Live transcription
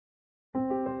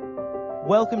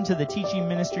Welcome to the teaching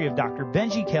ministry of Dr.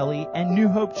 Benji Kelly and New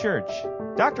Hope Church.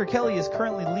 Dr. Kelly is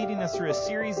currently leading us through a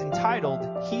series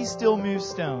entitled, He Still Moves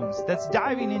Stones, that's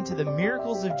diving into the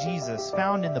miracles of Jesus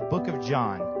found in the book of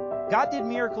John. God did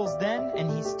miracles then,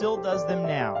 and He still does them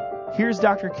now. Here's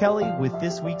Dr. Kelly with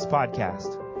this week's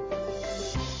podcast.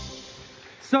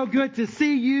 So good to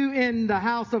see you in the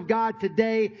house of God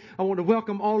today. I want to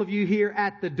welcome all of you here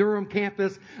at the Durham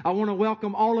campus. I want to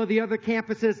welcome all of the other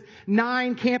campuses,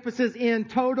 9 campuses in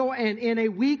total. And in a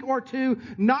week or two,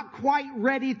 not quite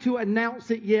ready to announce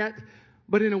it yet,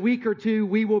 but in a week or two,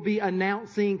 we will be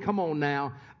announcing, come on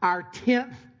now, our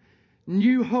 10th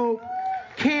New Hope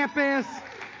campus.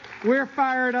 We're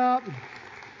fired up.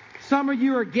 Some of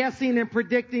you are guessing and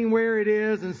predicting where it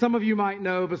is, and some of you might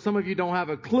know, but some of you don't have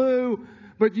a clue.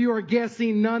 But you are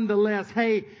guessing nonetheless.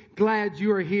 Hey, glad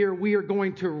you are here. We are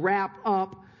going to wrap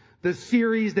up the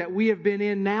series that we have been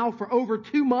in now for over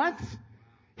 2 months.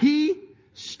 He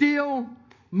still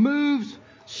moves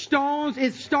stones.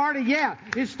 It started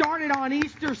on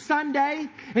Easter Sunday.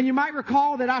 And you might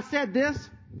recall that I said this.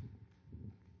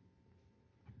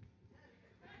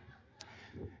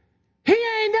 He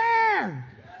ain't there.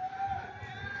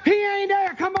 He ain't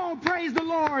there. Come on, praise the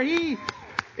Lord. He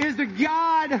is the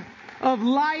God of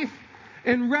life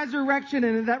and resurrection.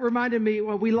 And that reminded me,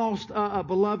 well, we lost a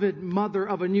beloved mother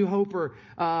of a New Hoper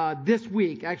this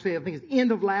week. Actually, I think it's the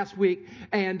end of last week.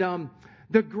 And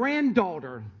the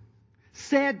granddaughter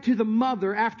said to the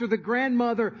mother, after the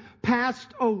grandmother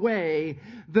passed away,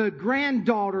 the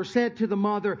granddaughter said to the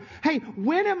mother, hey,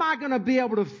 when am I going to be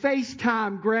able to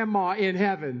FaceTime Grandma in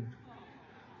heaven?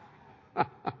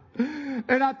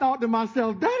 And I thought to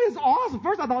myself, that is awesome.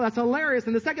 First, I thought that's hilarious.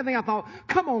 And the second thing I thought,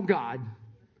 come on, God.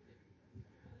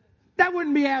 That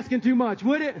wouldn't be asking too much,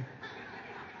 would it?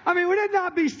 I mean, would it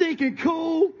not be stinking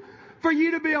cool for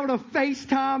you to be able to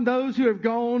FaceTime those who have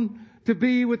gone to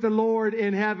be with the Lord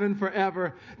in heaven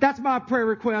forever? That's my prayer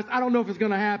request. I don't know if it's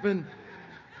going to happen,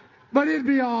 but it'd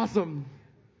be awesome.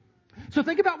 So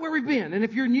think about where we've been. And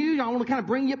if you're new, I want to kind of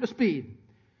bring you up to speed.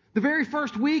 The very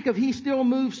first week of He Still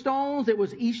Moves Stones, it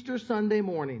was Easter Sunday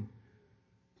morning,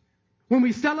 when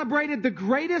we celebrated the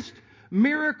greatest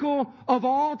miracle of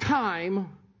all time,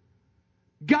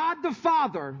 God the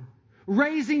Father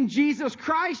raising Jesus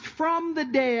Christ from the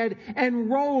dead and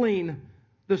rolling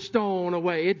the stone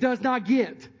away. It does not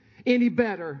get any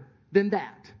better than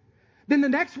that. Then the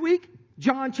next week,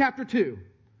 John chapter 2,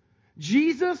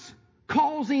 Jesus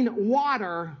causing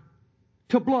water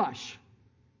to blush.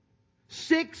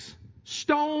 6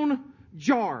 stone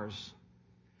jars.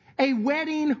 A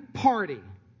wedding party.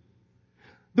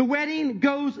 The wedding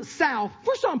goes south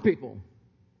for some people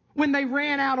when they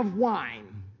ran out of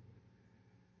wine.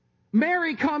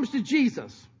 Mary comes to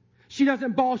Jesus. She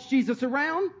doesn't boss Jesus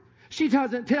around. She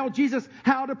doesn't tell Jesus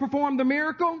how to perform the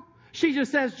miracle. She just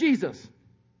says, Jesus,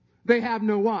 they have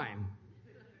no wine.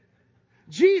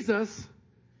 Jesus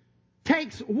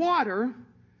takes water,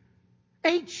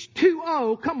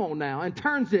 H2O, come on now, and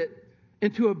turns it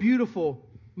into a beautiful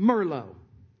Merlot.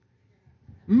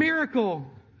 Miracle.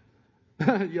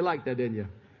 You liked that, didn't you?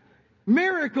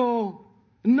 Miracle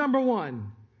number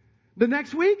 1. The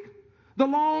next week, the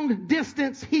long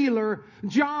distance healer,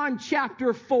 John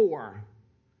chapter 4.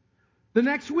 The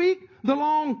next week, the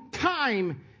long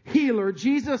time healer.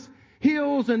 Jesus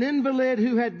heals an invalid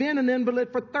who had been an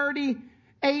invalid for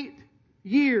 38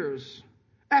 years.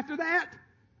 After that,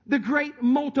 the great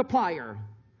multiplier.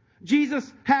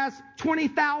 Jesus has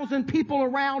 20,000 people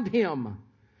around him.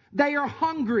 They are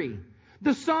hungry.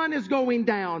 The sun is going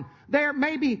down. They're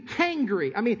maybe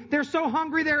hangry. I mean, they're so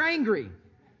hungry they're angry.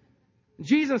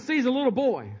 Jesus sees a little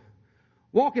boy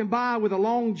walking by with a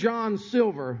Long John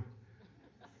Silver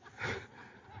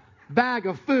bag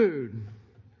of food.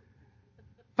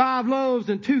 5 loaves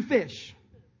and 2 fish.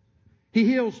 He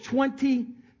heals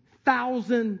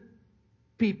 20,000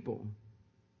 people.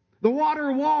 The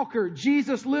water walker,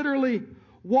 Jesus literally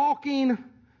walking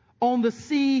on the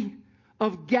Sea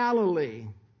of Galilee.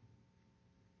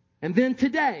 And then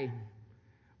today,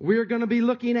 we're going to be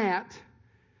looking at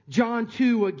John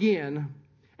 2 again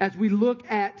as we look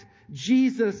at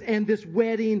Jesus and this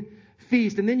wedding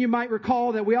feast. And then you might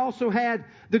recall that we also had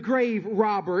the grave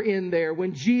robber in there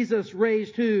when Jesus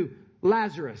raised who?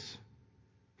 Lazarus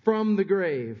from the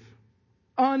grave.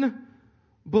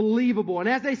 Unbelievable. And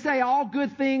as they say, all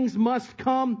good things must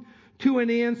come to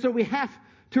an end. So we have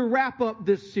to wrap up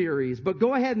this series. But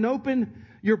go ahead and open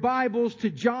your Bibles to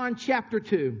John chapter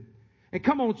 2. And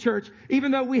come on, church,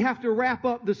 even though we have to wrap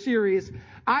up the series,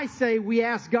 I say we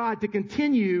ask God to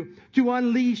continue to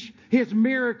unleash His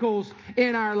miracles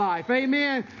in our life.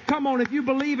 Amen. Come on, if you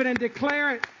believe it and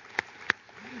declare it.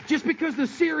 Just because the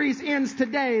series ends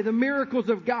today, the miracles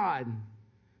of God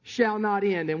shall not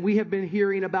end. And we have been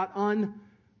hearing about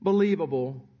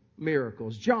unbelievable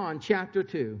miracles. John chapter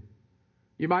 2.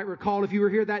 You might recall if you were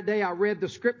here that day, I read the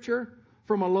scripture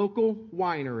from a local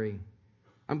winery.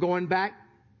 I'm going back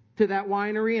to that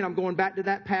winery and I'm going back to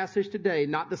that passage today.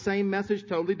 Not the same message,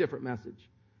 totally different message.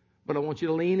 But I want you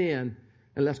to lean in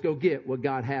and let's go get what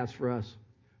God has for us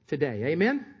today.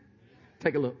 Amen?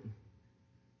 Take a look.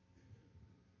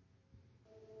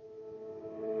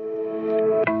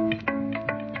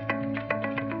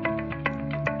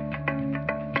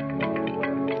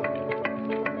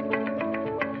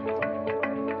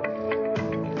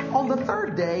 On the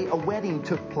third day, a wedding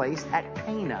took place at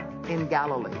Cana in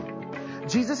Galilee.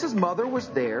 Jesus' mother was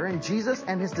there, and Jesus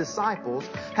and his disciples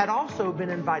had also been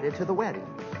invited to the wedding.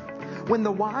 When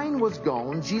the wine was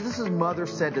gone, Jesus' mother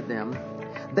said to them,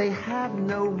 "They have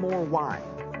no more wine."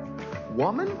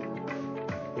 "Woman,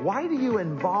 why do you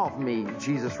involve me?"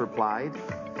 Jesus replied.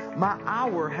 "My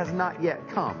hour has not yet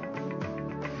come."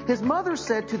 His mother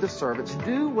said to the servants,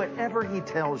 "Do whatever he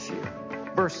tells you."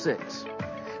 Verse 6.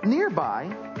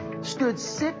 Nearby stood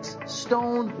 6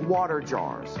 stone water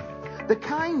jars, the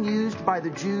kind used by the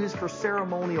Jews for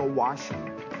ceremonial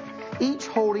washing, each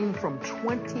holding from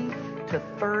 20 to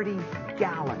 30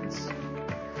 gallons.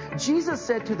 Jesus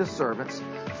said to the servants,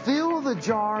 "Fill the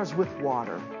jars with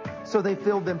water." So they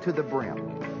filled them to the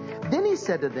brim. Then he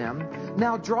said to them,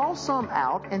 "Now draw some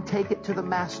out and take it to the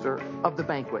master of the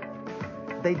banquet."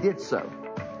 They did so.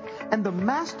 And the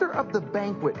master of the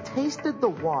banquet tasted the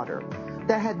water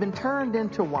that had been turned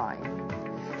into wine.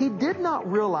 He did not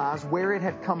realize where it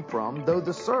had come from, though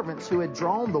the servants who had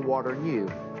drawn the water knew.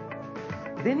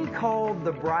 Then he called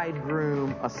the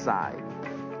bridegroom aside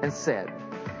and said,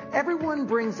 "Everyone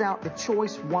brings out the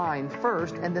choice wine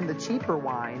first, and then the cheaper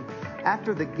wine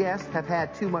after the guests have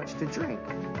had too much to drink.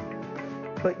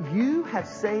 But you have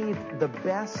saved the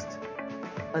best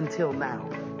until now."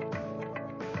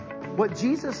 What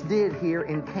Jesus did here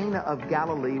in Cana of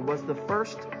Galilee was the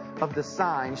first of the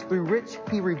signs through which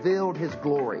he revealed his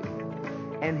glory,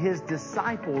 and his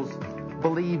disciples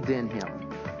believed in him.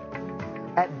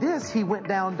 At this, he went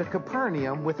down to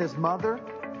Capernaum with his mother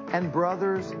and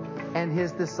brothers and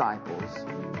his disciples,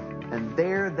 and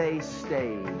there they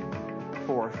stayed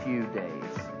for a few days.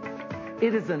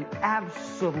 It is an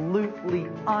absolutely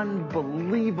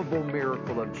unbelievable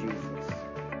miracle of Jesus,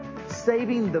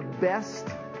 saving the best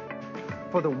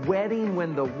for the wedding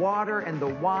when the water and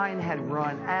the wine had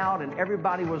run out and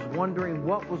everybody was wondering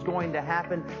what was going to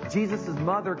happen. Jesus'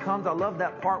 mother comes. I love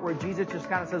that part where Jesus just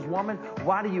kind of says, "Woman,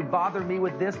 why do you bother me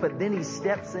with this?" But then he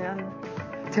steps in,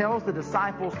 tells the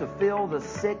disciples to fill the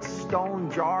 6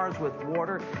 stone jars with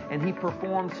water, and he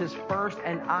performs his first,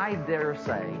 and I dare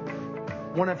say,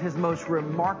 one of his most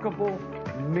remarkable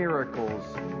miracles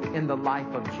in the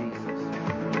life of Jesus.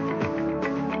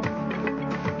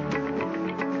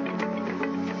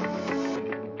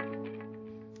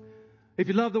 If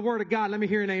you love the Word of God, let me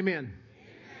hear an amen.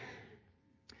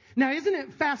 Now, isn't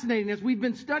it fascinating as we've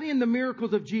been studying the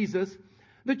miracles of Jesus?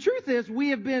 The truth is we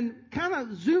have been kind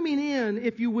of zooming in,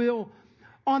 if you will,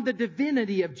 on the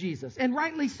divinity of Jesus, and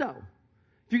rightly so.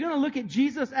 If you're going to look at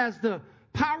Jesus as the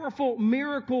powerful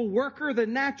miracle worker, the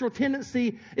natural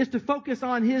tendency is to focus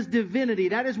on his divinity.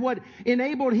 That is what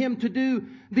enabled him to do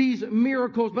these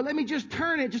miracles. But let me just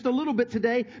turn it just a little bit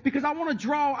today, because I want to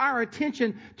draw our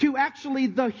attention to actually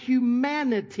the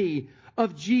humanity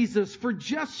of Jesus for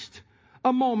just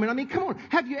a moment. I mean, come on.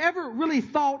 Have you ever really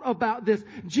thought about this?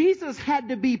 Jesus had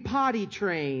to be potty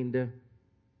trained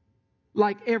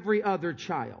like every other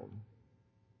child.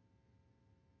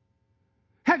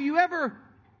 Have you ever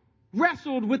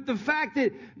wrestled with the fact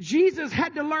that Jesus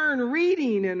had to learn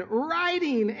reading and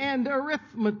writing and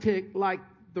arithmetic like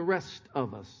the rest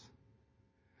of us?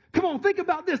 Come on, think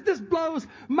about this. This blows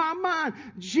my mind.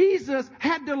 Jesus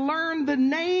had to learn the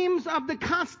names of the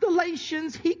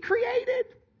constellations he created.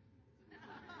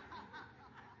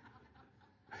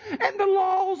 And the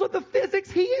laws of the physics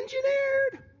he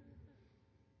engineered.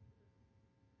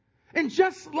 And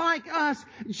just like us,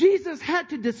 Jesus had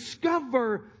to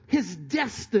discover his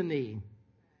destiny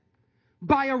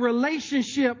by a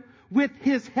relationship with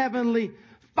his heavenly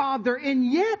Father.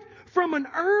 And yet, from an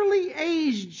early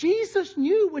age, Jesus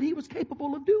knew what he was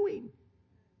capable of doing.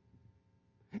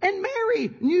 And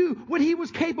Mary knew what he was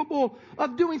capable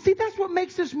of doing. See, that's what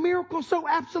makes this miracle so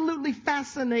absolutely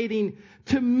fascinating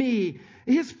to me.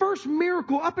 His first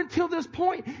miracle, up until this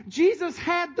point, Jesus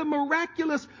had the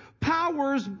miraculous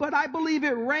powers, but I believe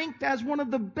it ranked as one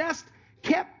of the best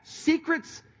kept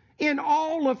secrets in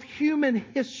all of human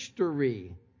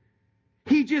history.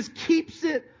 He just keeps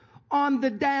it on the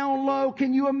down low.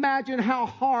 Can you imagine how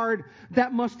hard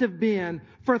that must have been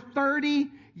for 30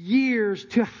 years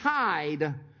to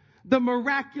hide the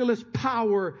miraculous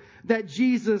power that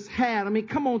Jesus had? I mean,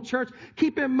 come on, church.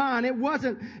 Keep in mind, it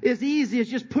wasn't as easy as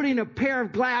just putting a pair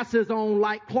of glasses on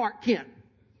like Clark Kent,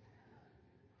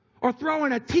 or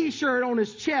throwing a t-shirt on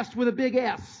his chest with a big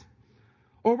S,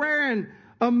 or wearing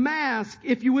a mask,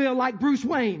 if you will, like Bruce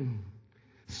Wayne.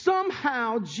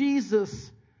 Somehow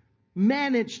Jesus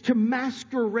managed to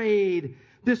masquerade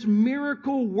this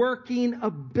miracle working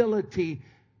ability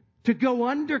to go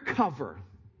undercover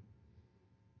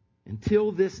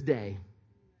until this day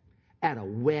at a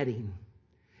wedding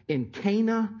in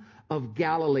Cana of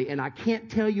Galilee. And I can't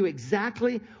tell you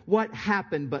exactly what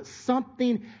happened, but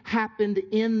something happened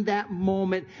in that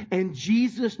moment, and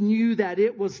Jesus knew that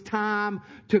it was time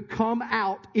to come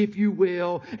out, if you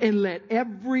will, and let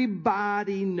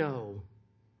everybody know.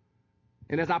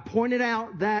 And as I pointed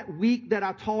out that week that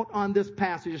I taught on this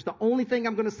passage, it's the only thing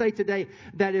I'm going to say today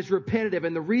that is repetitive.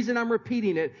 And the reason I'm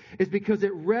repeating it is because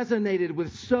it resonated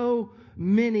with so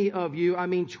many of you. I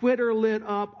mean, Twitter lit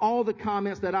up. All the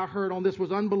comments that I heard on this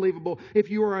was unbelievable. If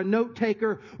you are a note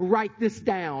taker, write this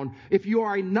down. If you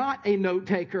are not a note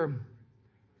taker,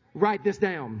 write this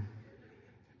down.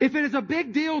 If it is a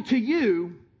big deal to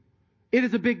you, it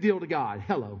is a big deal to God.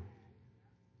 Hello.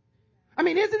 I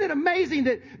mean, isn't it amazing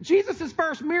that Jesus'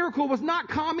 first miracle was not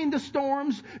calming the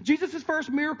storms? Jesus'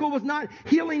 first miracle was not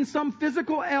healing some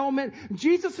physical ailment.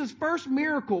 Jesus' first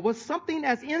miracle was something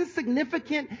as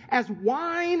insignificant as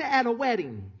wine at a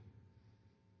wedding.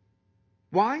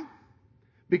 Why?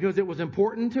 Because it was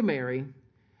important to Mary,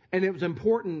 and it was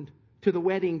important to the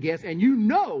wedding guests, and you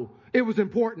know it was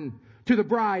important to the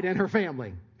bride and her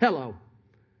family. Hello.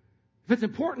 If it's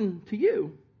important to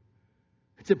you,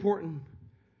 it's important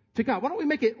to God. Why don't we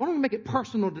make it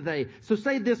personal today? So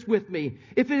say this with me.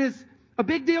 If it is a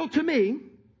big deal to me,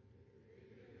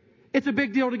 it's a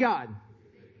big deal to God.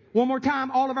 One more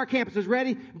time, all of our campuses.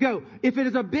 Ready? Go. If it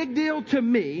is a big deal to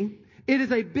me, it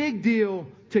is a big deal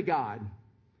to God.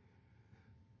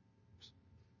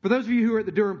 For those of you who are at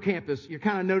the Durham campus, you're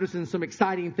kind of noticing some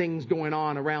exciting things going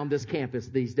on around this campus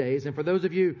these days. And for those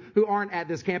of you who aren't at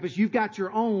this campus, you've got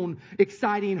your own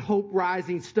exciting,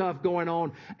 hope-rising stuff going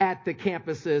on at the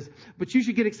campuses. But you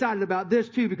should get excited about this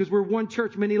too, because we're one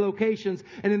church, many locations.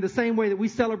 And in the same way that we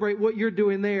celebrate what you're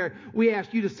doing there, we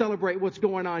ask you to celebrate what's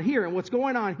going on here. And what's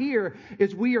going on here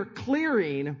is we are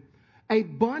clearing a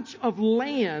bunch of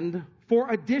land for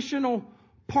additional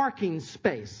parking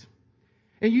space.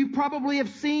 And you probably have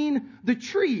seen the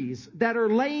trees that are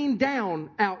laying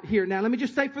down out here. Now, let me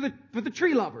just say for the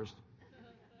tree lovers,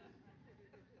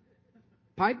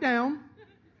 pipe down.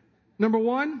 Number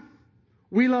one,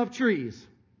 we love trees.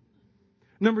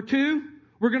 Number two,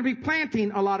 we're going to be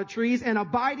planting a lot of trees and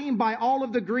abiding by all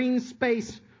of the green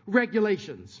space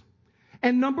regulations.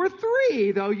 And number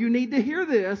three, though, you need to hear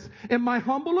this, in my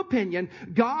humble opinion,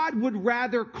 God would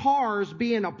rather cars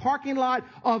be in a parking lot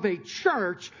of a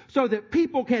church so that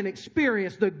people can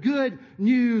experience the good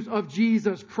news of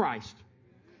Jesus Christ.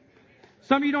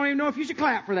 Some of you don't even know if you should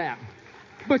clap for that,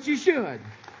 but you should.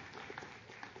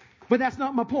 But that's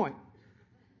not my point.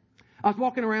 I was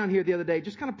walking around here the other day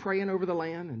just kind of praying over the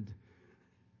land and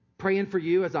praying for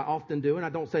you, as I often do, and I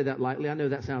don't say that lightly. I know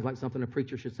that sounds like something a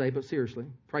preacher should say, but seriously,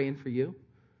 praying for you,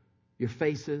 your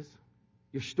faces,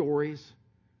 your stories,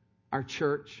 our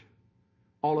church,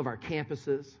 all of our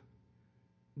campuses,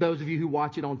 those of you who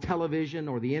watch it on television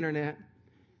or the internet.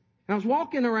 And I was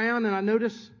walking around and I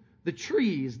noticed the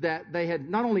trees that they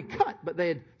had not only cut, but they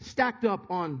had stacked up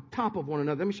on top of one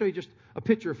another. Let me show you just a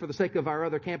picture for the sake of our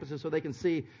other campuses so they can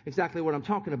see exactly what I'm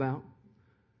talking about.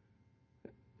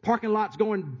 Parking lots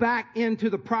going back into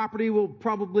the property will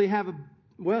probably have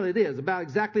it is about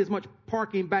exactly as much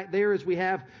parking back there as we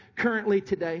have currently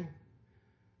today.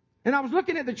 And I was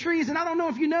looking at the trees, and I don't know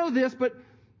if you know this, but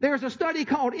there's a study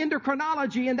called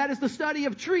endocrinology, and that is the study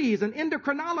of trees. And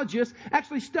endocrinologists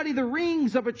actually study the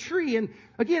rings of a tree. And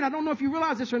again, I don't know if you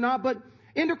realize this or not, but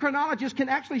endocrinologists can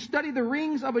actually study the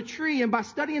rings of a tree. And by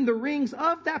studying the rings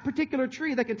of that particular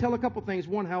tree, they can tell a couple things.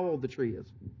 One, how old the tree is.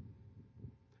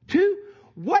 Two,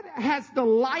 what has the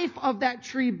life of that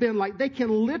tree been like? They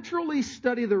can literally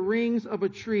study the rings of a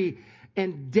tree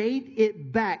and date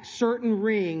it back, certain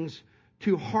rings,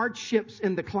 to hardships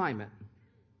in the climate.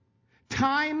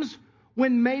 Times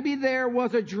when maybe there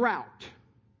was a drought.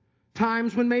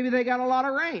 Times when maybe they got a lot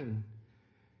of rain.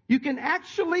 You can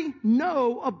actually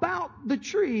know about the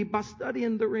tree by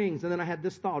studying the rings. And then I had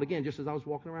this thought again, just as I was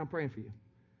walking around praying for you.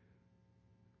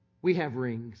 We have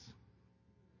rings.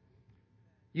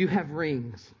 You have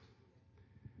rings.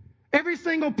 Every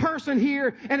single person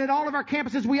here and at all of our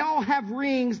campuses, we all have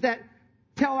rings that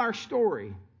tell our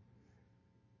story.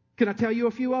 Can I tell you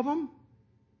a few of them?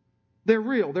 They're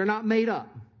real. They're not made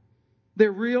up.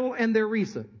 They're real and they're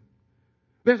recent.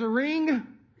 There's a ring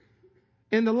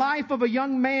in the life of a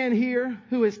young man here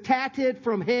who is tatted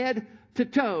from head to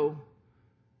toe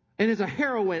and is a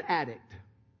heroin addict.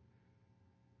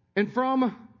 And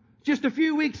from just a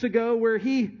few weeks ago, where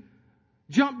he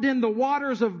jumped in the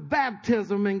waters of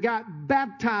baptism and got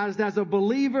baptized as a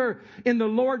believer in the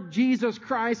Lord Jesus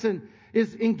Christ and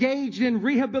is engaged in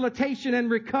rehabilitation and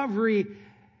recovery,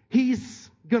 he's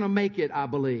going to make it, I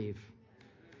believe.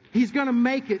 He's going to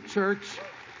make it, church.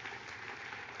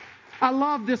 I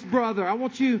love this brother. I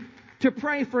want you to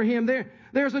pray for him.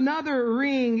 There's another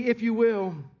ring, if you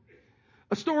will.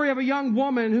 A story of a young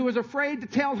woman who is afraid to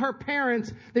tell her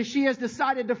parents that she has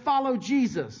decided to follow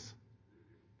Jesus,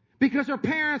 because her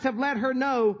parents have let her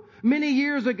know many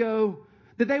years ago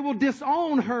that they will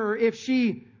disown her if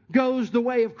she goes the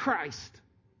way of Christ.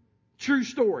 True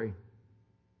story.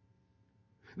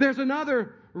 There's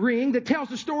another ring that tells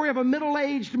the story of a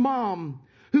middle-aged mom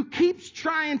who keeps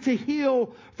trying to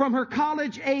heal from her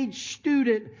college-age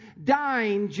student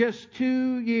dying just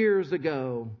 2 years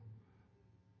ago,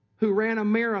 who ran a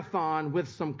marathon with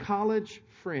some college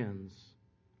friends.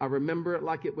 I remember it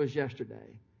like it was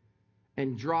yesterday.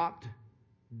 And dropped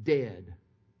dead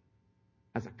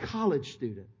as a college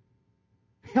student,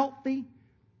 healthy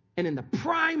and in the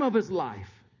prime of his life.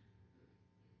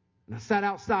 And I sat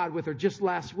outside with her just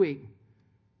last week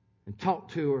and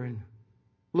talked to her and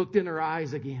looked in her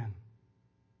eyes again.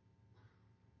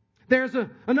 There's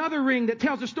another ring that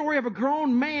tells the story of a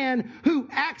grown man who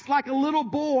acts like a little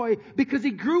boy because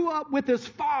he grew up with his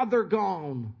father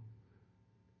gone.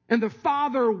 And the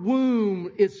father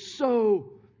womb is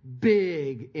so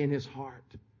big in his heart.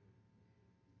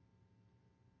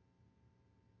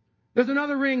 There's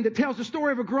another ring that tells the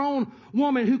story of a grown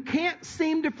woman who can't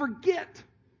seem to forget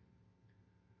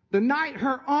the night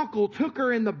her uncle took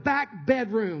her in the back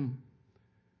bedroom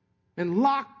and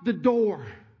locked the door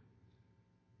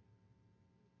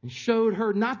and showed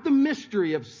her not the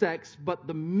mystery of sex, but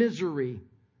the misery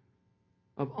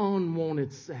of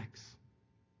unwanted sex.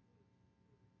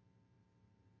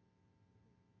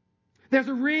 There's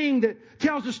a ring that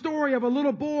tells the story of a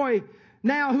little boy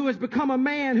now who has become a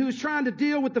man who is trying to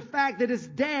deal with the fact that his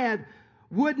dad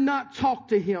would not talk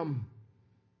to him.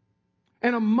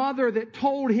 And a mother that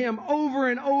told him over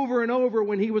and over and over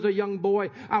when he was a young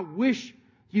boy, I wish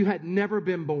you had never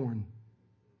been born.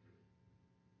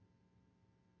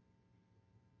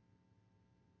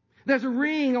 There's a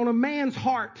ring on a man's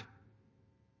heart.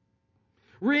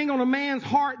 Ring on a man's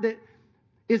heart that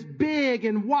is big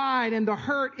and wide, and the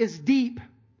hurt is deep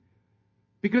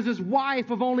because his wife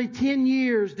of only 10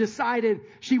 years decided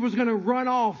she was going to run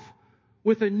off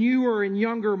with a newer and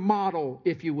younger model,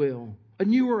 if you will, a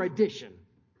newer edition.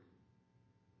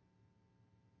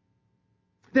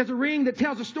 There's a ring that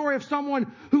tells a story of someone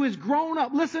who has grown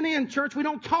up. Listen in, church, we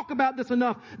don't talk about this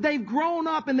enough. They've grown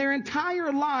up in their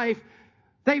entire life.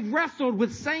 They've wrestled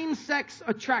with same-sex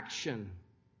attraction.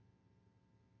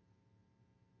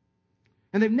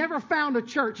 And they've never found a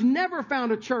church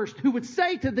who would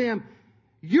say to them,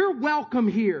 you're welcome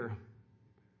here.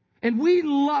 And we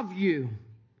love you.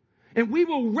 And we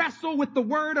will wrestle with the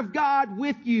Word of God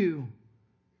with you.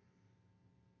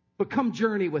 But come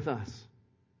journey with us.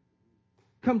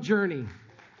 Come journey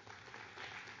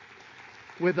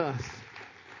with us.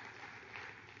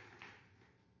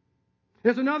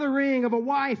 There's another ring of a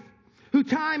wife who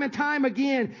time and time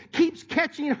again keeps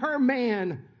catching her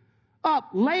man up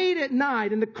late at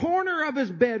night in the corner of his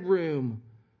bedroom,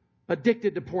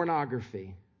 addicted to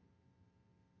pornography.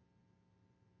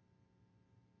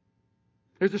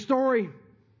 There's a story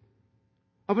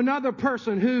of another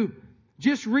person who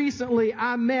just recently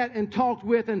I met and talked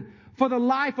with, and for the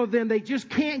life of them, they just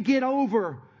can't get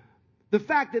over the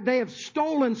fact that they have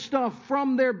stolen stuff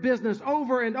from their business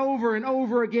over and over and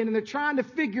over again, and they're trying to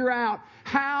figure out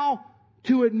how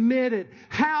to admit it,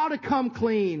 how to come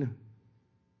clean.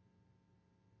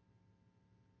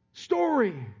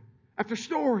 Story after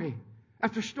story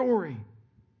after story.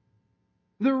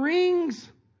 The rings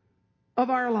of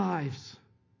our lives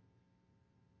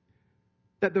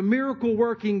that the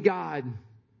miracle-working God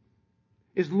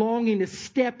is longing to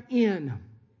step in,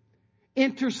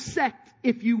 intersect,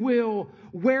 if you will,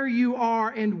 where you are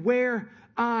and where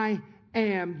I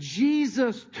am.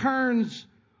 Jesus turns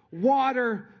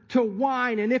water to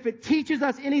wine. And if it teaches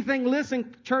us anything,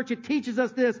 listen, church, it teaches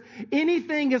us this.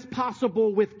 Anything is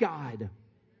possible with God.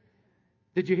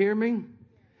 Did you hear me?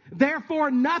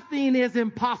 Therefore, nothing is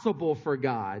impossible for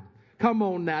God. Come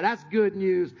on now. That's good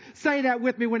news. Say that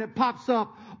with me when it pops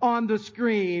up on the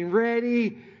screen.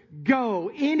 Ready?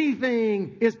 Go.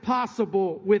 Anything is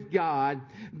possible with God.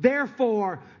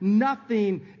 Therefore,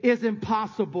 nothing is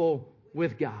impossible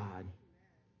with God.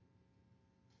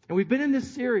 And we've been in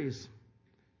this series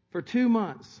for 2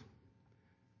 months.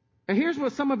 And here's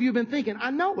what some of you have been thinking. I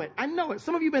know it.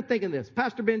 Some of you have been thinking this.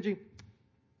 Pastor Benji,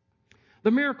 the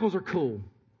miracles are cool.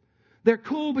 They're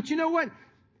cool, but you know what?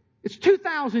 It's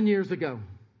 2,000 years ago.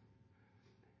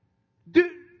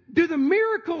 Do the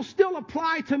miracles still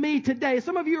apply to me today?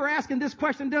 Some of you are asking this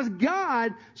question. Does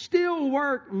God still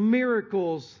work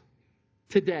miracles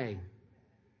today?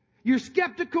 You're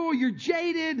skeptical. You're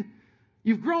jaded.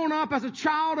 You've grown up as a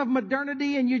child of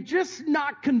modernity, and you're just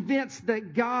not convinced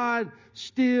that God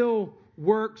still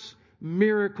works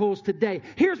miracles today.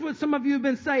 Here's what some of you have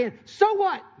been saying. So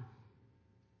what?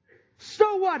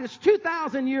 So what? It's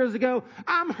 2,000 years ago.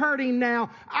 I'm hurting now.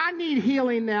 I need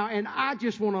healing now. And I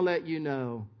just want to let you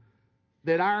know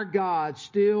that our God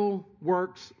still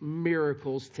works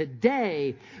miracles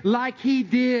today like He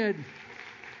did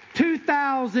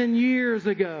 2,000 years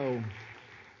ago.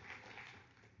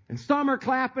 And some are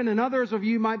clapping, and others of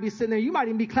you might be sitting there. You might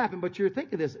even be clapping, but you're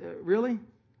thinking this, really?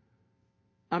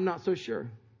 I'm not so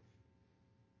sure.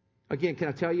 Again, can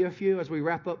I tell you a few as we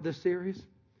wrap up this series?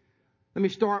 Let me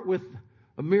start with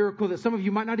a miracle that some of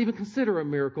you might not even consider a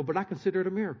miracle, but I consider it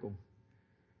a miracle.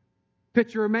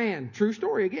 Picture a man, true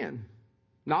story again,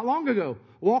 not long ago,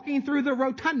 walking through the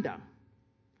rotunda.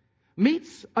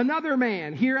 Meets another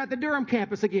man here at the Durham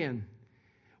campus again.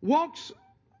 Walks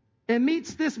and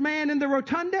meets this man in the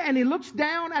rotunda, and he looks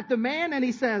down at the man and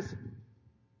he says,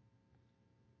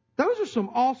 "Those are some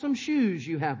awesome shoes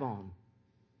you have on."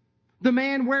 The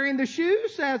man wearing the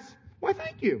shoes says, "Why,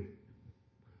 thank you.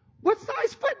 What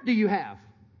size foot do you have?"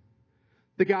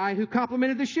 The guy who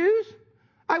complimented the shoes,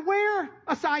 "I wear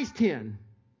a size 10.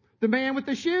 The man with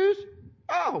the shoes,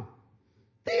 "Oh,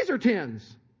 these are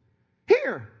 10s.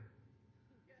 Here,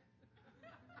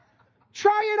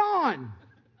 try it on."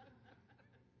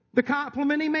 The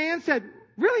complimenting man said,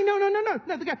 "Really? No.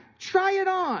 The guy, try it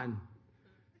on."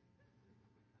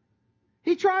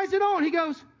 He tries it on. He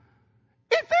goes,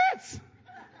 "It fits."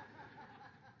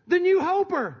 The New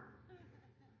Hoper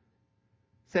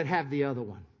said, "Have the other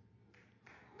one."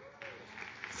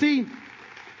 See,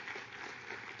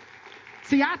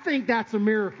 I think that's a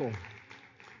miracle.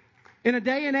 In a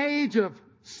day and age of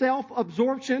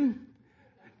self-absorption,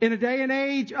 in a day and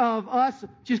age of us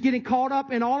just getting caught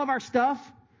up in all of our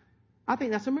stuff, I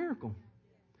think that's a miracle.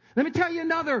 Let me tell you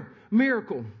another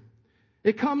miracle.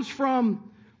 It comes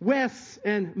from Wes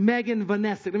and Megan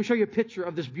Vanessa. Let me show you a picture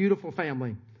of this beautiful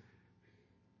family.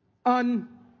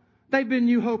 They've been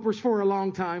New Hopers for a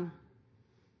long time.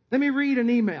 Let me read an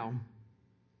email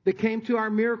that came to our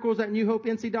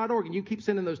miracles@newhopenc.org. And you keep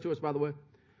sending those to us, by the way.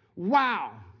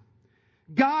 "Wow.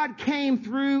 God came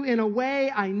through in a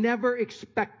way I never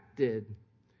expected.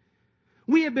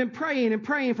 We have been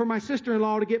praying for my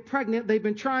sister-in-law to get pregnant. They've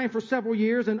been trying for several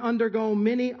years and undergone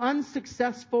many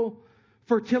unsuccessful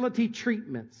fertility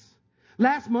treatments.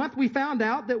 Last month, we found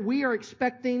out that we are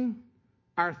expecting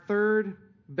our third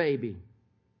baby.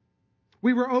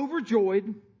 We were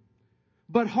overjoyed,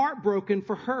 but heartbroken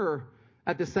for her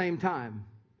at the same time."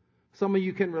 Some of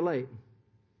you can relate.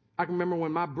 I can remember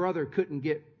when my brother couldn't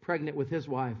get pregnant with his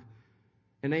wife,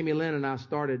 and Amy Lynn and I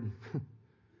started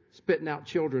spitting out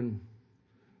children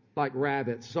like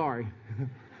rabbits. Sorry.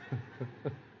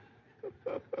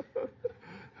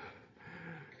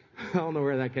 I don't know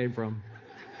where that came from.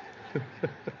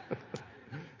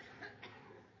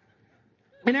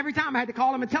 And every time I had to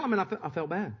call him and tell him, and I felt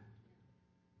bad.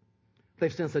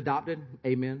 They've since adopted.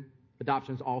 Amen.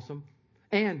 Adoption's awesome.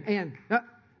 And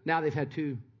now they've had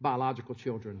 2 biological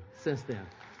children since then.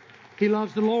 He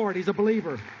loves the Lord. He's a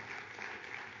believer.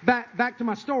 Back to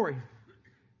my story.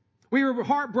 We were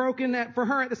heartbroken for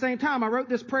her at the same time. I wrote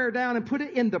this prayer down and put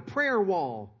it in the prayer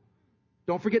wall.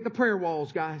 Don't forget the prayer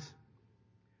walls, guys.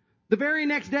 The very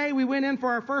next day, we went in for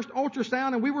our first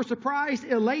ultrasound, and we were surprised,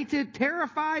 elated,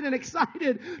 terrified, and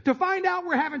excited to find out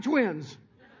we're having twins.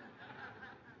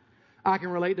 I can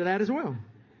relate to that as well.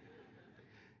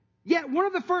 Yet one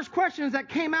of the first questions that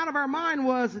came out of our mind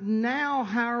was, now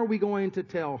how are we going to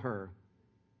tell her?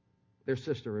 Their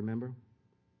sister, remember?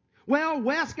 Well,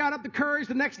 Wes got up the courage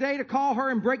the next day to call her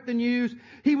and break the news.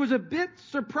 He was a bit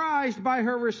surprised by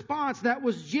her response. That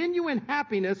was genuine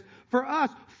happiness for us,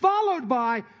 followed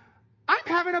by, "I'm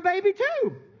having a baby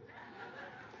too."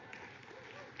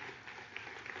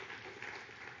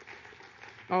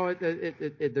 Oh,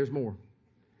 there's more.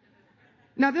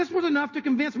 Now, this was enough to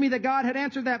convince me that God had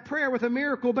answered that prayer with a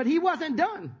miracle, but He wasn't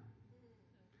done.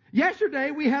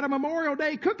 Yesterday, we had a Memorial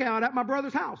Day cookout at my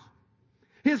brother's house.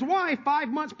 His wife, 5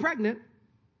 months pregnant,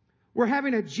 were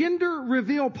having a gender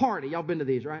reveal party. Y'all been to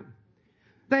these, right?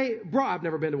 I've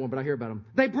never been to one, but I hear about them.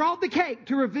 They brought the cake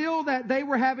to reveal that they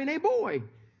were having a boy.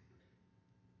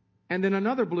 And then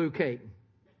another blue cake.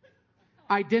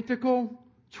 Identical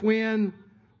twin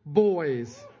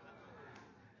boys.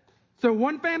 So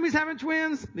one family's having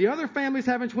twins, the other family's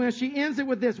having twins. She ends it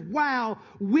with this: wow,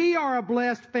 we are a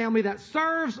blessed family that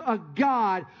serves a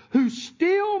God who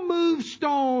still moves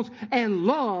stones and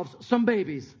loves some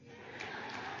babies.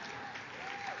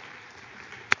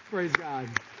 Praise God.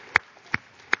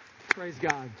 Praise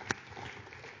God.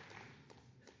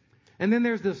 And then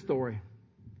there's this story.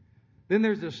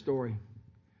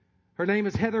 Her name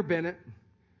is Heather Bennett.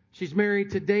 She's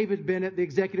married to David Bennett, the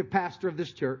executive pastor of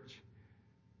this church.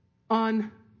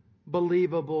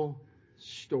 Unbelievable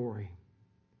story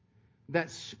that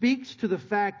speaks to the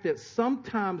fact that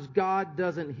sometimes God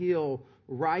doesn't heal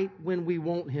right when we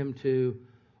want Him to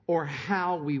or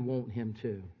how we want Him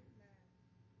to.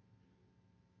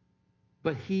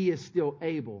 But He is still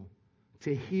able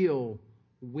to heal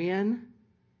when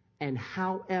and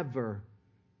however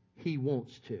He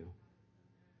wants to.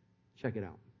 Check it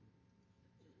out.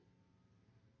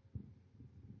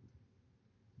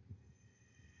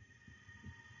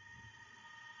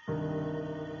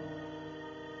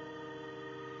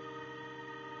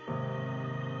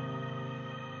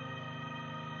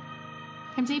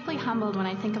 I'm deeply humbled when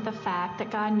I think of the fact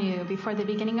that God knew before the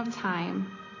beginning of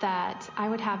time that I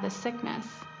would have this sickness,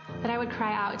 that I would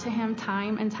cry out to Him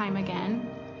time and time again,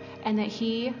 and that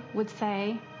He would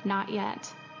say, "Not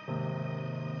yet,"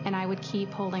 and I would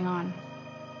keep holding on.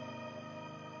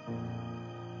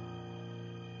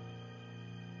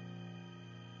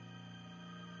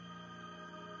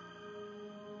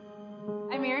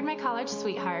 I married my college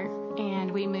sweetheart,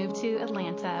 and we moved to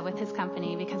Atlanta with his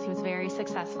company because he was very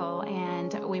successful,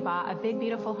 and we bought a big,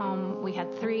 beautiful home. We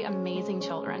had 3 amazing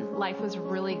children. Life was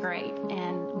really great,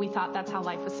 and we thought that's how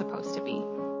life was supposed to be.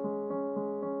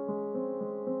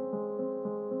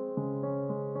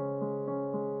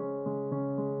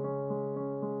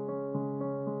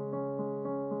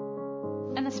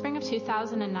 In the spring of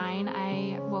 2009,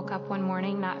 I woke up one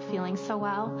morning not feeling so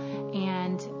well,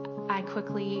 and I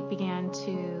quickly began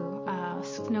to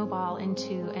snowball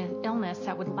into an illness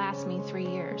that would last me 3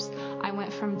 years. I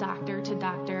went from doctor to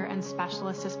doctor and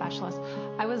specialist to specialist.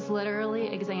 I was literally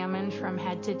examined from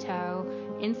head to toe,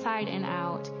 inside and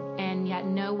out, and yet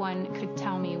no one could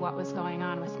tell me what was going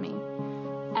on with me.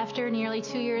 After nearly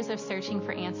 2 years of searching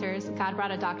for answers, God brought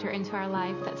a doctor into our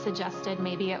life that suggested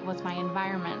maybe it was my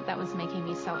environment that was making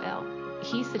me so ill.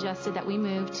 He suggested that we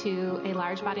move to a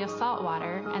large body of salt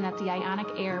water and that the ionic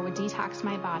air would detox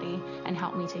my body and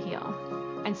help me to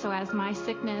heal. And so as my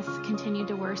sickness continued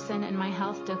to worsen and my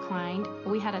health declined,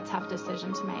 we had a tough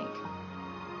decision to make.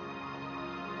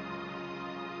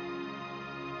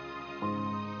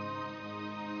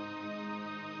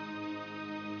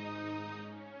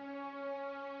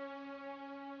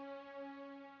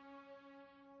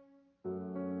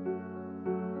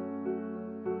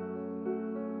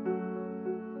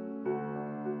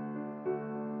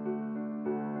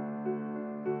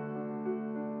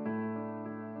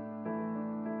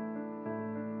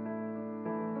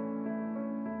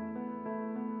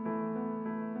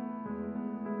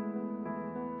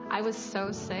 I was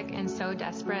so sick and so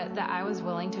desperate that I was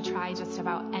willing to try just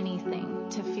about anything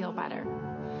to feel better.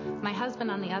 My husband,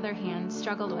 on the other hand,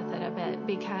 struggled with it a bit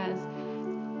because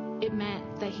it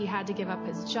meant that he had to give up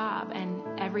his job and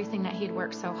everything that he'd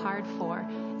worked so hard for.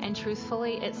 And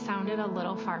truthfully, it sounded a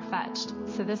little far-fetched.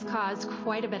 So this caused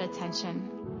quite a bit of tension.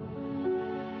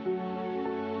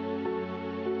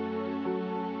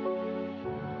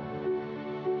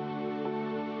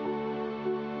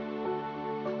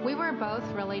 We were both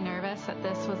really nervous that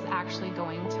this was actually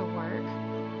going to work,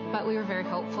 but we were very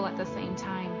hopeful at the same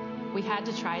time. We had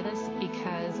to try this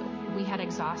because we had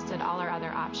exhausted all our other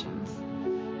options.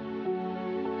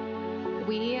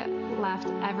 We left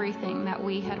everything that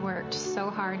we had worked so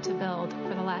hard to build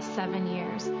for the last 7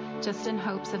 years, just in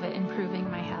hopes of it improving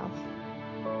my health.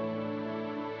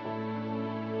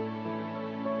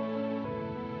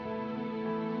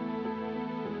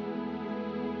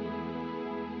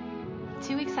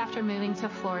 Two weeks after moving to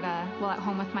Florida, while at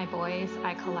home with my boys,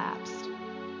 I collapsed.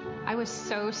 I was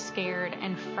so scared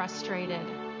and frustrated,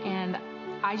 and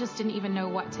I just didn't even know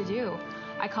what to do.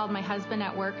 I called my husband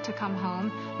at work to come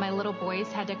home. My little boys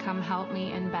had to come help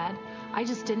me in bed. I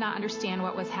just did not understand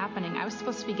what was happening. I was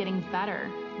supposed to be getting better.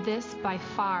 This, by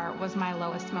far, was my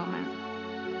lowest moment.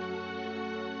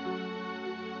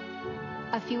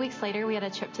 A few weeks later, we had a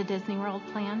trip to Disney World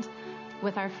planned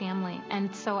with our family.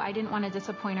 And so I didn't want to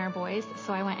disappoint our boys,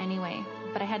 so I went anyway.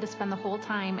 But I had to spend the whole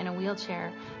time in a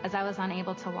wheelchair as I was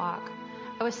unable to walk.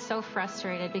 I was so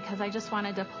frustrated because I just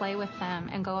wanted to play with them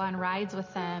and go on rides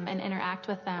with them and interact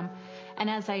with them. And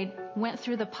as I went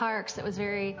through the parks, it was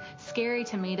very scary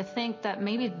to me to think that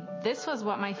maybe this was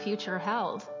what my future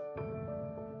held.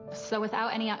 So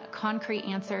without any concrete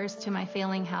answers to my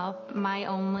failing health, my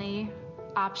only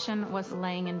option was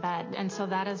laying in bed. And so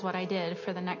that is what I did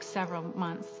for the next several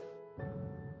months.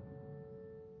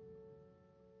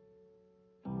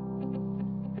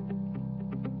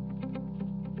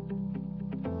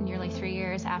 Nearly 3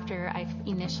 years after I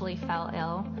initially fell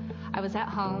ill, I was at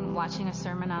home watching a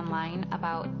sermon online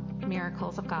about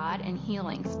miracles of God and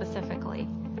healing specifically.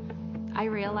 I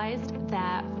realized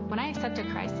that when I accepted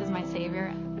Christ as my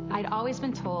Savior, I'd always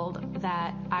been told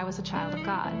that I was a child of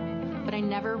God, but I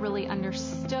never really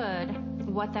understood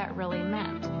what that really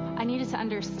meant. I needed to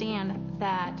understand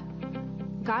that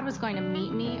God was going to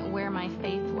meet me where my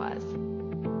faith was.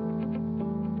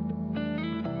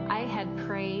 I had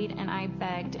prayed and I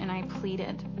begged and I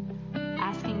pleaded,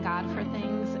 asking God for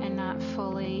things and not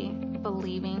fully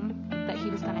believing that He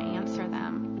was going to answer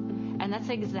them. And that's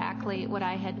exactly what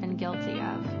I had been guilty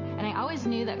of. And I always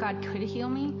knew that God could heal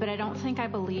me, but I don't think I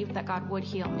believed that God would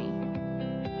heal me.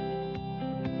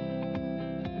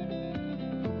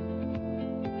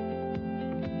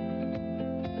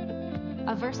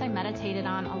 A verse I meditated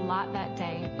on a lot that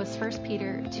day was 1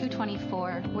 Peter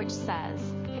 2:24, which says,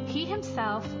 "He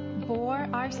Himself bore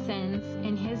our sins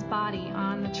in His body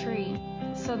on the tree,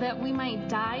 so that we might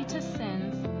die to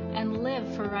sins and live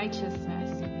for righteousness.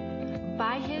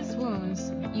 By His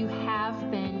wounds you have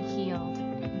been healed."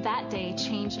 That day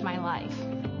changed my life.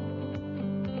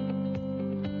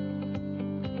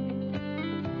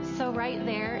 So right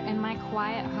there in my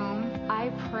quiet home, I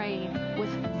prayed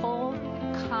with full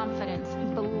confidence,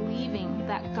 believing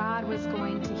that God was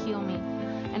going to heal me.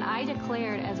 And I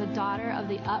declared as a daughter of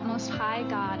the utmost high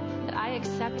God that I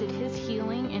accepted His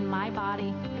healing in my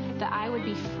body, that I would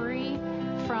be free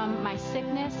from my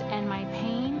sickness and my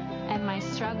pain and my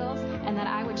struggles, and that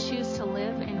I would choose to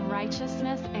live in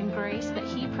righteousness and grace that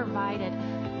He provided.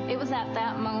 It was at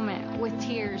that moment, with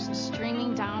tears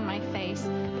streaming down my face,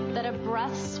 that a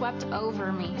breath swept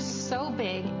over me, so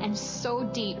big and so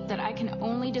deep that I can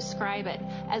only describe it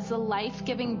as the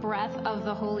life-giving breath of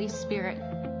the Holy Spirit.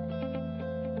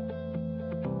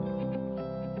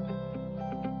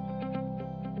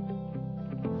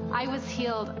 I was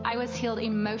healed. I was healed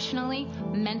emotionally,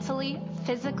 mentally,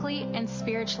 physically, and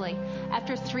spiritually.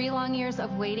 After 3 long years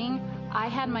of waiting, I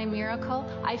had my miracle.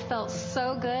 I felt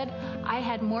so good. I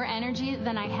had more energy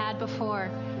than I had before.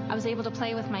 I was able to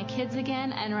play with my kids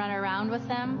again and run around with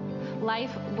them.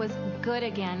 Life was good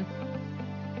again.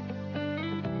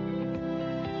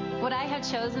 Would I have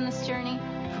chosen this journey?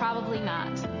 Probably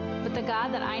not. But the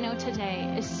God that I know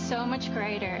today is so much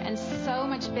greater and so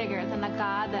much bigger than the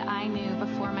God that I knew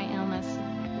before my illness.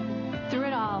 Through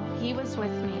it all, He was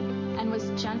with me and was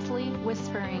gently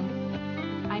whispering,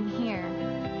 "I'm here,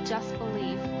 just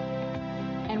believe."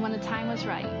 And when the time was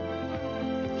right,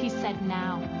 He said,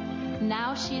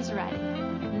 now she's ready.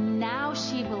 Now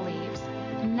she believes.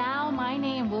 Now my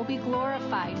name will be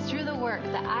glorified through the work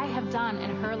that I have done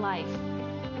in her life.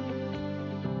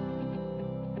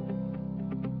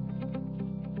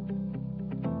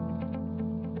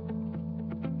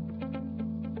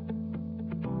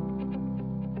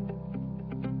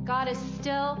 God is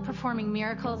still performing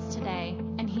miracles today,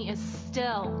 and He is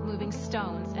still moving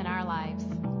stones in our lives.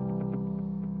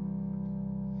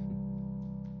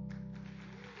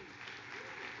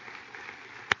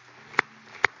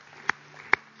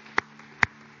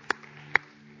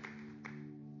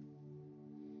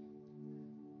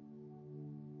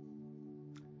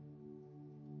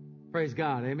 Praise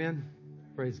God. Amen.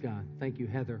 Praise God. Thank you,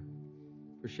 Heather,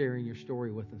 for sharing your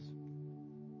story with us.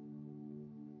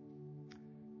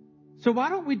 So why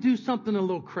don't we do something a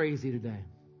little crazy today?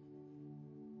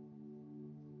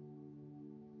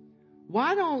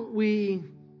 Why don't we,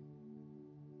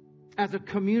 as a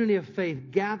community of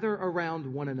faith, gather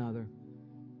around one another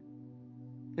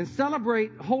and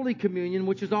celebrate Holy Communion,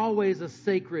 which is always a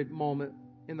sacred moment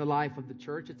in the life of the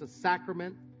church. It's a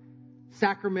sacrament.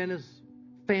 Sacrament is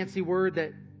a fancy word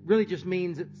that really just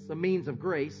means it's a means of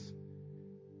grace.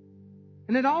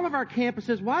 And at all of our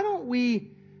campuses, why don't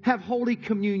we have Holy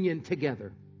Communion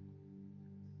together?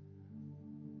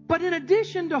 But in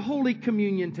addition to Holy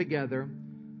Communion together,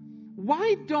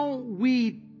 why don't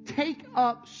we take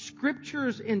up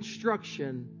Scripture's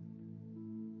instruction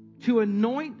to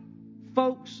anoint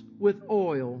folks with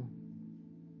oil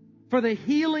for the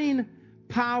healing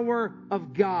power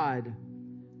of God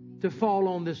to fall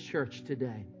on this church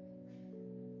today.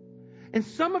 And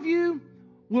some of you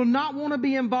will not want to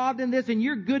be involved in this, and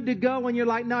you're good to go, and you're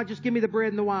like, no, just give me the bread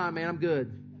and the wine, man. I'm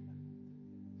good.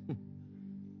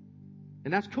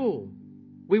 And that's cool.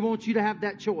 We want you to have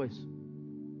that choice.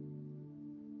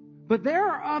 But there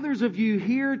are others of you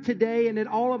here today and at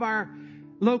all of our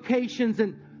locations,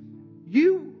 and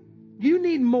you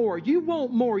need more. You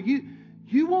want more.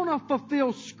 You want to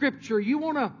fulfill Scripture. You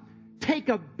want to take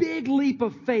a big leap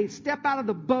of faith. Step out of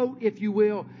the boat, if you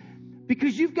will.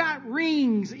 Because you've got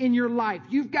rings in your life.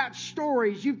 You've got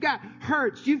stories. You've got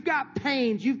hurts. You've got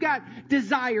pains. You've got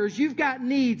desires. You've got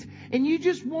needs. And you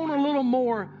just want a little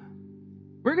more.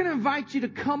 We're going to invite you to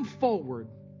come forward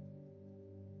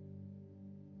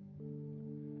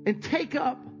and take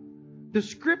up the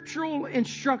scriptural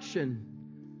instruction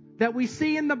that we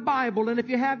see in the Bible. And if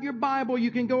you have your Bible,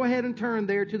 you can go ahead and turn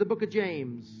there to the book of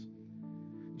James.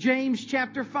 James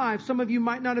chapter 5. Some of you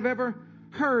might not have ever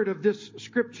heard of this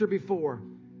scripture before.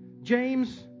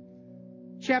 James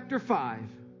chapter 5.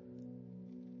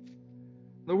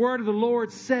 The word of the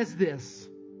Lord says this.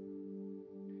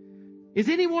 Is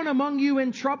anyone among you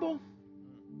in trouble?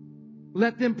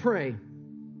 Let them pray.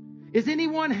 Is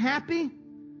anyone happy?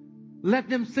 Let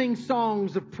them sing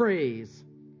songs of praise.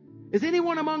 Is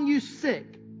anyone among you sick?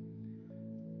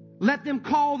 Let them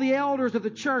call the elders of the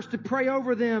church to pray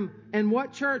over them. And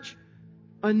what, church?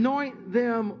 Anoint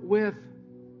them with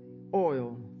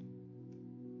oil.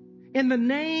 In the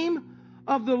name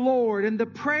of the Lord, and the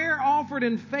prayer offered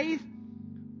in faith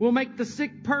will make the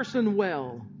sick person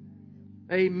well.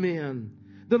 Amen.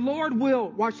 The Lord will,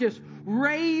 watch this,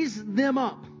 raise them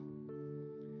up.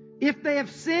 If they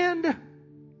have sinned,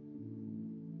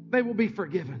 they will be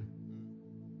forgiven.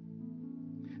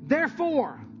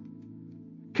 Therefore,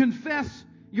 confess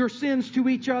your sins to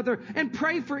each other and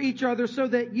pray for each other so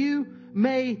that you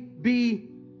may be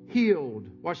healed.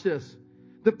 Watch this.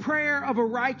 The prayer of a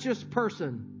righteous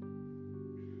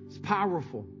person is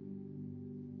powerful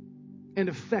and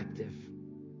effective.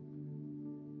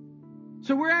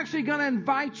 So we're actually going to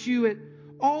invite you at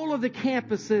all of the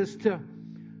campuses to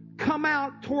come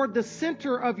out toward the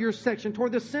center of your section,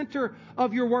 toward the center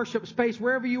of your worship space,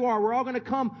 wherever you are. We're all going to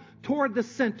come toward the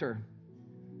center.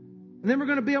 And then we're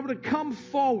going to be able to come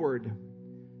forward.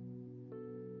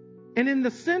 And in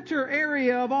the center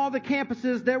area of all the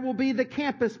campuses, there will be the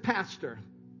campus pastor.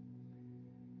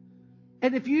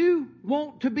 And if you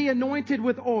want to be anointed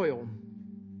with oil,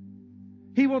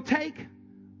 he will take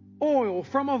oil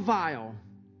from a vial,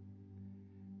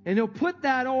 and he'll put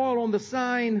that oil on the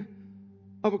sign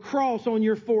of a cross on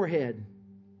your forehead.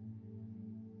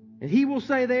 And he will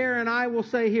say there, and I will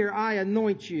say here, I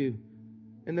anoint you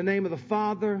in the name of the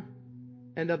Father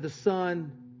and of the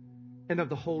Son and of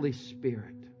the Holy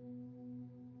Spirit.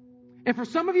 And for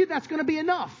some of you, that's going to be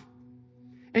enough.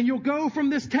 And you'll go from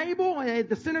this table at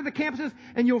the center of the campuses,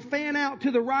 and you'll fan out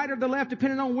to the right or the left,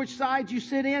 depending on which side you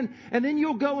sit in. And then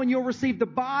you'll go and you'll receive the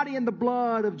body and the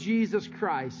blood of Jesus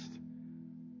Christ.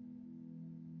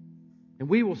 And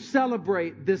we will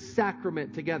celebrate this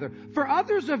sacrament together. For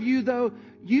others of you, though,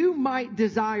 you might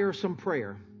desire some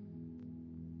prayer.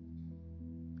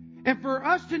 And for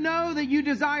us to know that you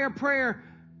desire prayer,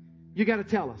 you got to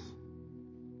tell us.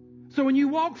 So when you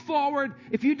walk forward,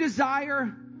 if you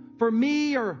desire for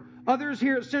me or others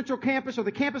here at Central Campus or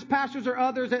the campus pastors or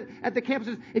others at the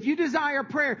campuses, if you desire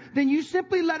prayer, then you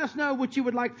simply let us know what you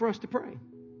would like for us to pray.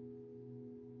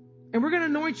 And we're going to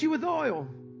anoint you with oil.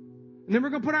 And then we're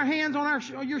going to put our hands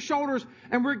on your shoulders,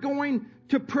 and we're going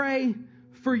to pray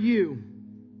for you.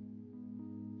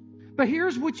 But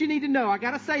here's what you need to know. I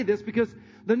got to say this because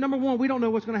number one, we don't know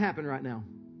what's going to happen right now.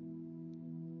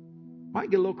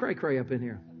 Might get a little cray-cray up in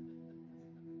here.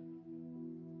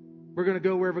 We're going to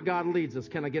go wherever God leads us.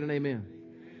 Can I get an amen?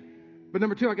 But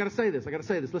number two, I got to say this.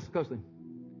 Listen closely.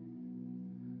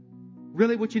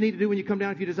 Really what you need to do when you come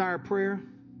down, if you desire prayer,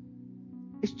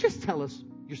 is just tell us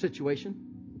your situation.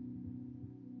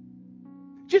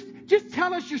 Just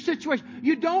tell us your situation.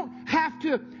 You don't have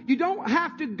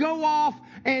to go off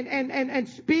and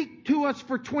speak to us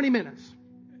for 20 minutes.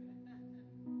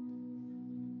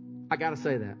 I got to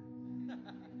say that.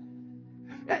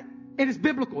 It is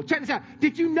biblical. Check this out.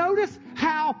 Did you notice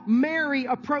how Mary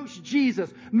approached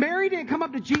Jesus? Mary didn't come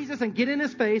up to Jesus and get in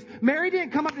his face. Mary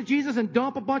didn't come up to Jesus and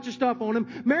dump a bunch of stuff on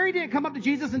him. Mary didn't come up to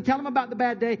Jesus and tell him about the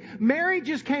bad day. Mary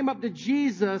just came up to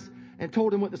Jesus and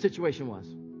told him what the situation was.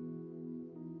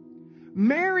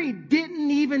 Mary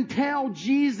didn't even tell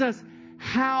Jesus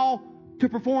how to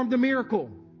perform the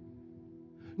miracle.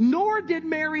 Nor did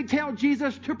Mary tell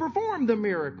Jesus to perform the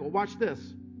miracle. Watch this.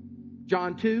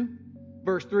 John 2.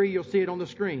 Verse 3, you'll see it on the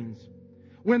screens.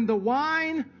 When the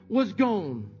wine was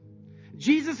gone,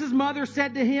 Jesus' mother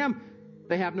said to him,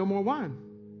 they have no more wine.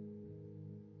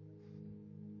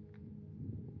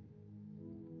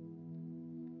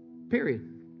 Period.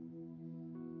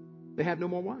 They have no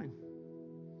more wine.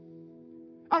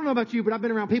 I don't know about you, but I've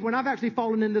been around people, and I've actually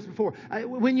fallen in this before.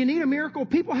 When you need a miracle,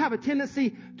 people have a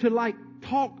tendency to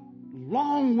talk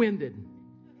long-winded.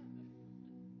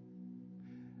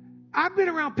 I've been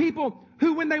around people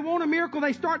who, when they want a miracle,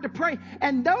 they start to pray,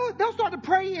 and they'll start to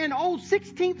pray in old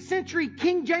 16th century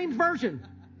King James Version.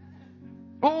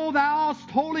 O thou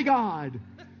holy God,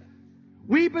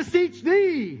 we beseech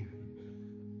thee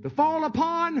to fall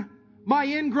upon my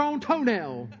ingrown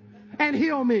toenail and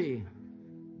heal me.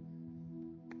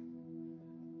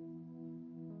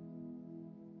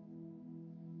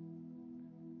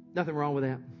 Nothing wrong with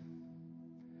that.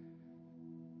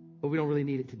 But we don't really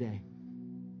need it today.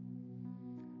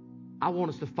 I want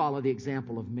us to follow the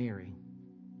example of Mary.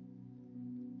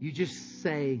 You just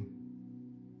say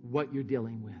what you're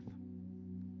dealing with.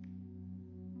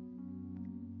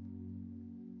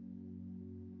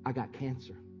 I got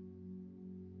cancer.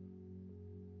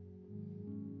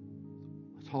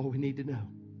 That's all we need to know.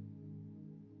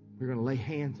 We're going to lay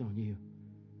hands on you,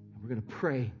 and we're going to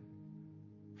pray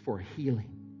for a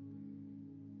healing.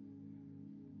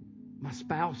 My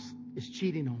spouse is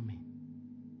cheating on me.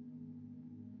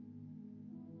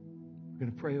 We're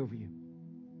going to pray over you.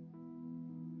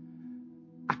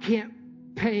 I can't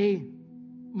pay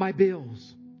my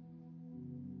bills.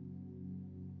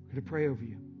 We're going to pray over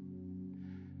you.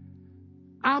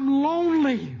 I'm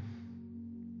lonely.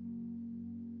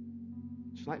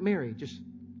 Just like Mary, just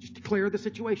declare the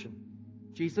situation.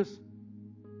 Jesus,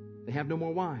 they have no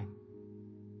more wine.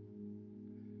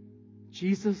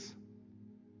 Jesus,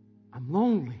 I'm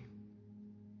lonely.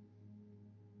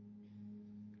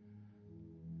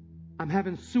 I'm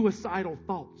having suicidal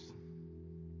thoughts.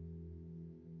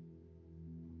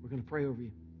 We're going to pray over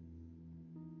you.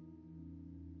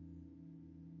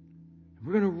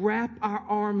 We're going to wrap our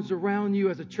arms around you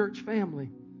as a church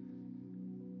family.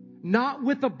 Not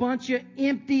with a bunch of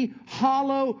empty,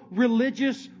 hollow,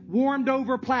 religious, warmed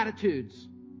over platitudes.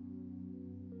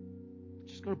 We're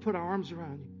just going to put our arms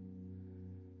around you.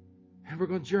 And we're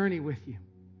going to journey with you.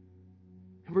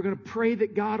 And we're going to pray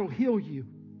that God will heal you.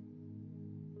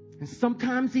 And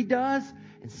sometimes He does,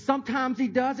 and sometimes He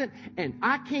doesn't. And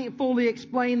I can't fully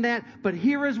explain that, but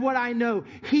here is what I know.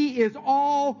 He is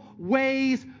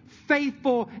always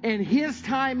faithful, and His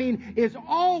timing is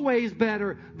always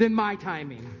better than my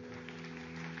timing.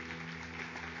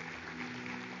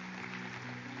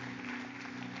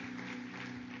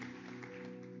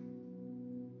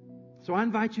 So I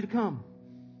invite you to come.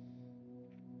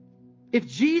 If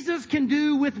Jesus can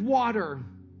do with water,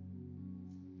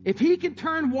 if He can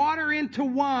turn water into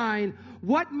wine,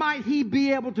 what might He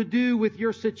be able to do with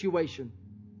your situation?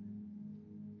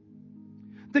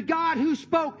 The God who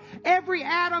spoke every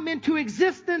atom into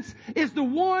existence is the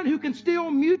one who can still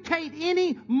mutate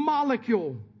any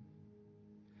molecule.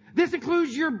 This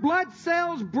includes your blood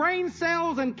cells, brain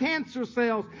cells, and cancer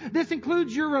cells. This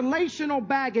includes your relational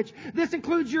baggage. This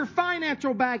includes your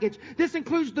financial baggage. This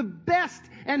includes the best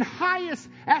and highest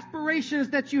aspirations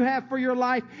that you have for your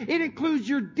life. It includes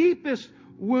your deepest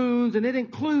wounds, and it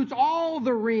includes all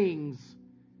the rings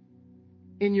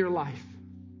in your life.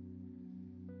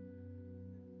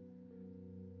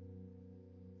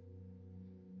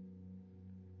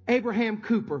 Abraham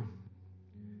Cooper,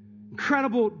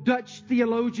 incredible Dutch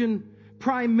theologian,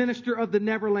 prime minister of the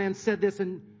Netherlands, said this,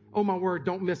 and oh my word,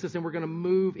 don't miss this, and we're going to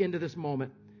move into this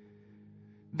moment.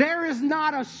 There is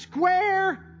not a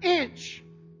square inch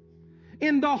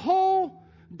in the whole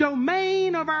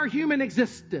domain of our human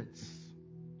existence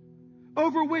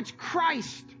over which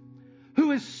Christ,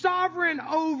 who is sovereign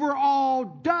over all,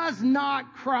 does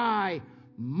not cry,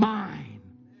 mine,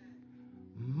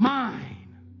 mine.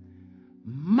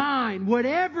 Mine,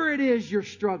 whatever it is you're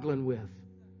struggling with,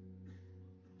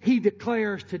 He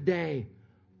declares today,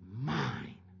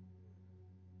 mine.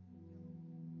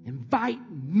 Invite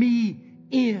me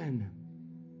in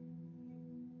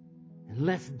and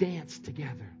let's dance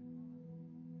together.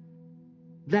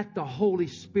 Let the Holy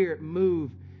Spirit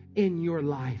move in your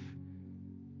life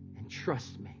and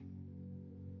trust me.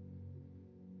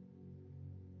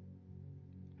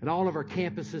 At all of our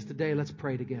campuses today, let's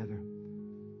pray together.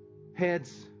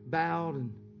 Heads bowed,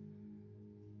 and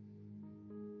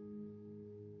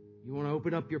you want to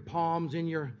open up your palms in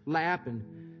your lap, and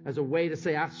as a way to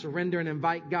say, I surrender and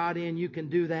invite God in, you can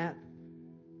do that.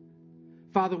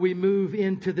 Father, we move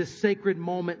into this sacred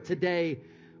moment today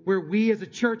where we as a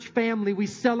church family, we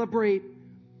celebrate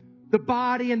the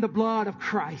body and the blood of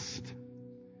Christ.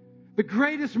 The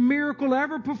greatest miracle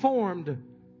ever performed is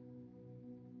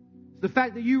the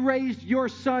fact that you raised your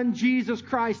Son, Jesus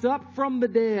Christ, up from the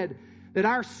dead, that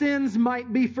our sins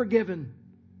might be forgiven,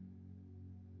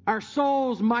 our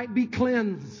souls might be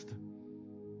cleansed,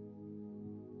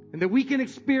 and that we can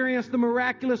experience the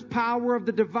miraculous power of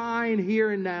the divine here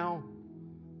and now.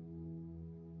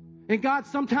 And God,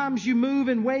 sometimes you move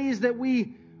in ways that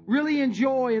we really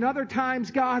enjoy, and other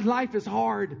times, God, life is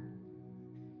hard.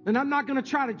 And I'm not going to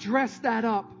try to dress that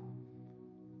up.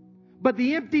 But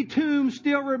the empty tomb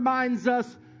still reminds us,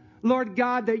 Lord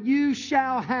God, that you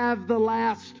shall have the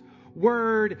last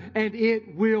word and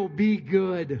it will be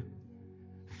good.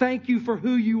 Thank you for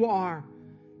who you are.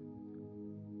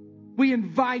 We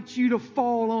invite you to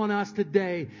fall on us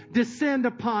today. Descend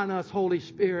upon us, Holy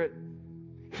Spirit.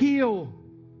 Heal,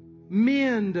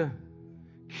 mend,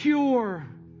 cure,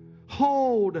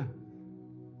 hold,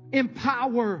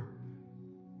 empower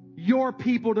your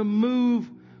people to move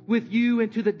with you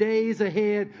into the days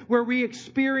ahead, where we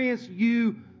experience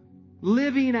you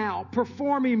living out,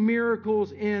 performing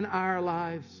miracles in our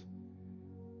lives.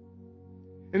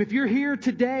 And if you're here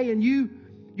today and you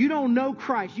don't know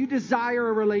Christ, you desire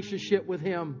a relationship with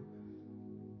Him,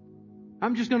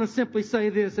 I'm just going to simply say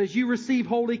this. As you receive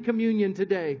Holy Communion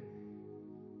today,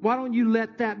 why don't you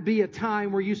let that be a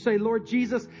time where you say, Lord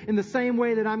Jesus, in the same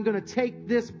way that I'm going to take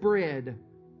this bread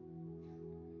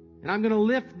and I'm going to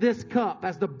lift this cup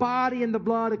as the body and the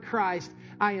blood of Christ,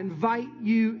 I invite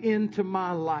you into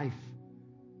my life.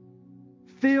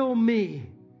 Fill me.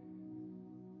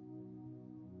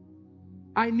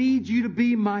 I need you to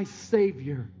be my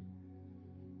Savior.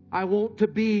 I want to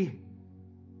be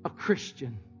a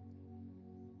Christian.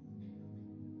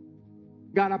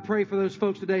 God, I pray for those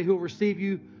folks today who will receive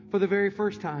you for the very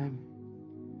first time.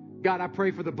 God, I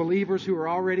pray for the believers who are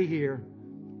already here,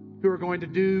 who are going to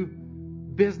do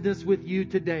business with you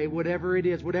today, whatever it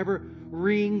is, whatever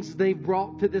rings they've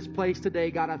brought to this place today.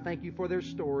 God, I thank you for their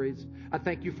stories. I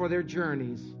thank you for their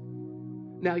journeys.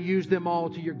 Now use them all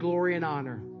to your glory and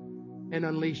honor and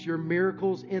unleash your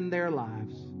miracles in their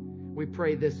lives. We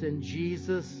pray this in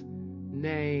Jesus'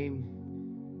 name.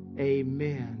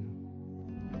 Amen.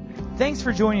 Thanks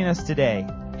for joining us today.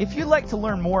 If you'd like to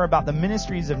learn more about the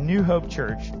ministries of New Hope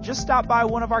Church, just stop by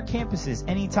one of our campuses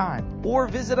anytime or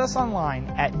visit us online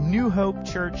at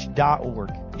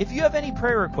newhopechurch.org. If you have any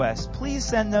prayer requests, please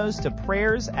send those to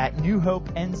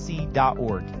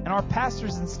prayers@newhopenc.org, and our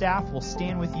pastors and staff will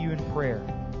stand with you in prayer.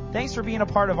 Thanks for being a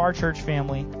part of our church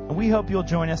family, and we hope you'll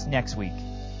join us next week.